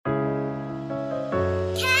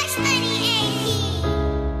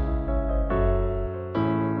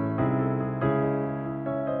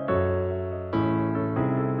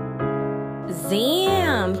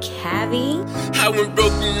heavy. I went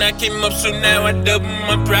broke and I came up, so now I double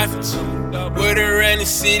my profits. Word around the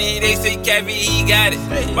city, they say Cavi, he got it.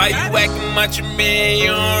 Why you acting macho, man? You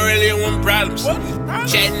don't really want problems.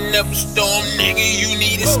 Chatting up a storm, nigga, you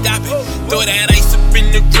need to stop it. Throw that ice up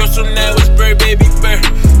in the grill, so now it's Burr, baby, Burr.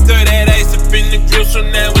 Throw that ice up in the grill, so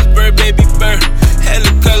now it's Burr, baby, Burr.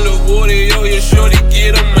 Hella color water, yo, you're sure to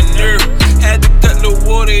get on my nerve. Had to cut the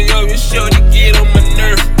water, yo, you're sure to get on my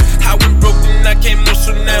nerve. I went broke and I came up,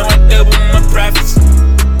 so now I double my profits.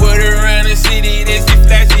 Word around the city, they say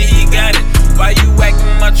flashy, he got it. Why you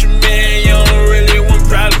acting macho, man? You don't really want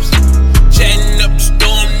problems. Chatting up a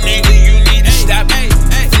storm, nigga, you need to stop it.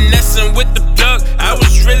 Finessing with the plug, I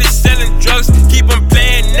was really selling drugs. Keep on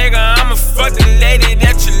playing, nigga, I'ma fuck the lady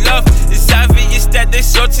that you love. It's obvious that they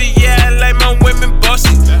salty, yeah, I like my women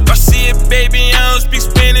bossy. I see it, baby, I don't speak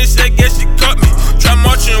Spanish, I guess you caught me. Try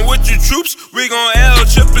marching with your troops, we gon' L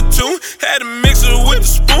triple tune. Had a mixer with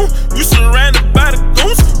the spoon, you surrounded by the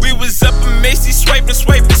goons. We was up in Macy, swiping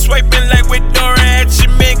like with Dora at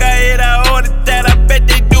your man. Got hit, I ordered that, I bet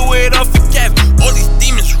they do it off a cap. All these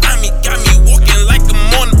demons around me got me walking like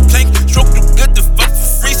I'm on a plank. Stroke too good to fuck for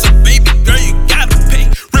free, so baby girl, you gotta pay.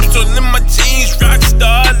 Rips all in my jeans, rock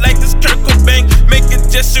star like this Kurt Cobain. Make a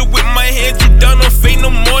gesture with my hands, you done on fate, no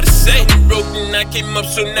more to say. Broke and I came up,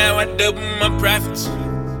 so now I double my profits.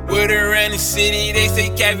 Word around the city, they say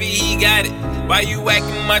Cavi, he got it. Why you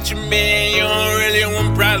acting macho, man? You don't really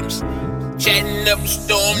want problems. Chatting up a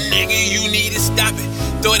storm, nigga, you need to stop it.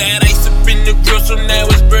 Throw that ice up in the grill, so now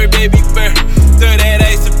it's Burr, baby, Burr. Throw that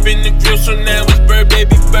ice up in the grill, so now it's Burr,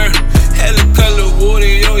 baby, Burr. Hella color water,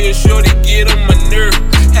 yo, you're sure to get on my nerve.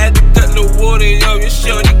 Had to cut the water, yo, you're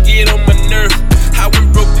sure to get on my nerve. I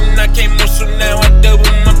went broke and I came up, so now I double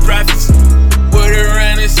my profits. Word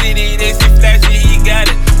around the city, they say flashy, he got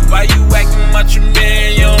it. Why you acting macho,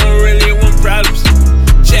 man? You don't really want problems.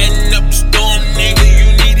 Chatting up a storm, nigga, you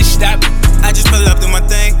need to stop it. I just pull up do my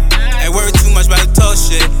thing. Ain't worried too much about the tall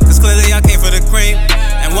shit, cause clearly I came for the cream.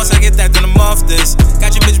 And once I get that, then I'm off this.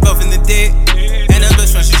 Got your bitch buff in the dick, and her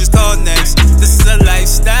best friend, she just called next. This is a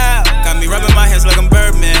lifestyle, got me rubbing my hands like I'm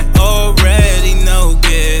Birdman. Already know,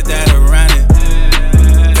 get that around it.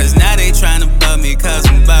 Cause now they tryna bug me, cause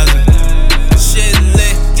I'm buzzing. Shit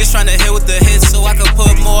lit, just tryna hit with the hits, so I can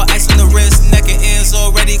put more ice on the wrist. Neck and ends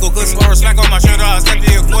already, go good score, smack on my shoulder, I'll step to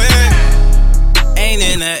your quit. Ain't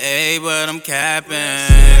in the A, but I'm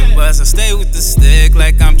capping. But I stay with the stick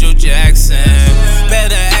like I'm Joe Jackson.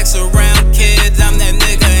 Better ask around, kids, I'm that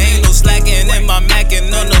nigga. Ain't no slacking in my mackin',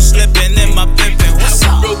 no slipping in my pimpin'. What's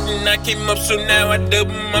up? I broke and I came up, so now I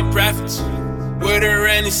double my profits. Word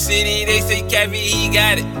around the city, they say Cavi, he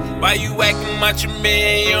got it. Why you acting macho,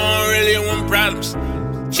 man? You don't really want problems.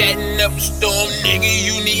 Chatting up a storm, nigga,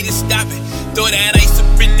 you need to stop it. Throw that ice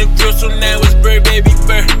up in the grill, so now it's Burr, baby,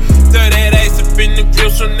 Burr. Throw that ice up in the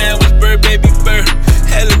grill, so now it's Burr, baby, Burr.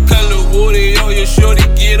 Hella color water, yo, you're sure to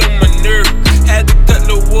get on my nerve. Had to cut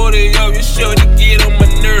the water, yo, you're sure to get on my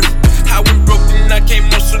nerve. I went broke and I came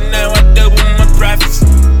up, so now I double my profits.